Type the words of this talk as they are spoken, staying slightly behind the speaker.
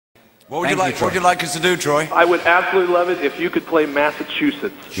What would you like us to do, Troy? I would absolutely love it if you could play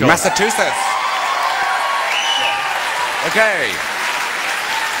Massachusetts. Sure. Massachusetts. Okay.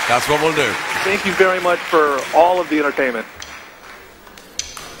 That's what we'll do. Thank you very much for all of the entertainment.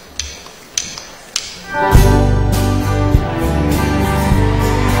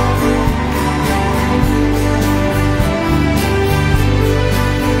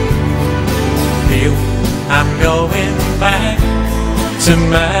 I'm going back to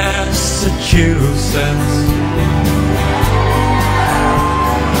Massachusetts.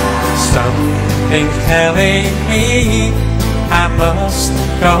 Something's telling me I must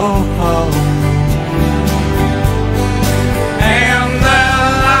go home. And the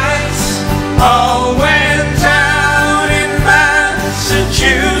lights all went down in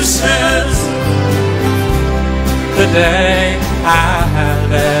Massachusetts the day I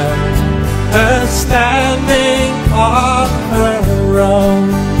left her standing on her own,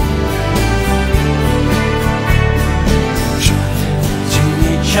 trying to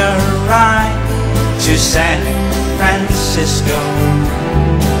hitch a ride to San Francisco.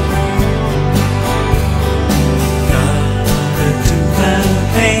 Gotta do the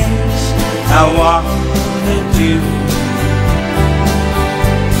things I wanna do.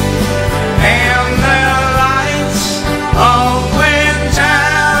 And the lights all went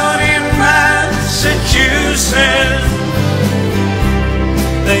down in Massachusetts.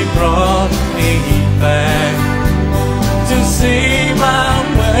 They brought me back to see my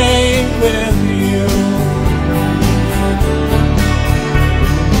way with you.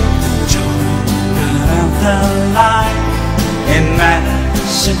 Turn out the light in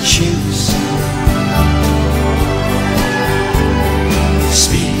Massachusetts.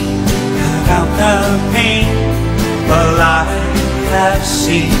 Speak about the pain the light has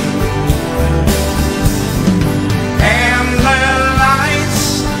seen. And the lights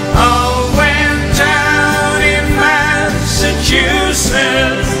all went down in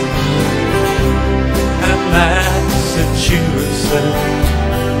Massachusetts. And Massachusetts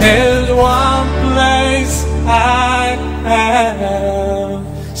is one place I have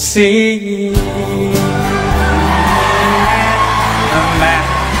seen.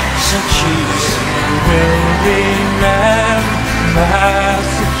 Massachusetts will remember.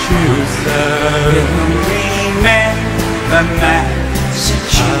 Massachusetts will remember.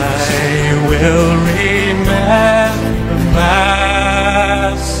 Massachusetts, I will remember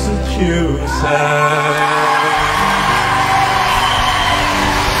Massachusetts.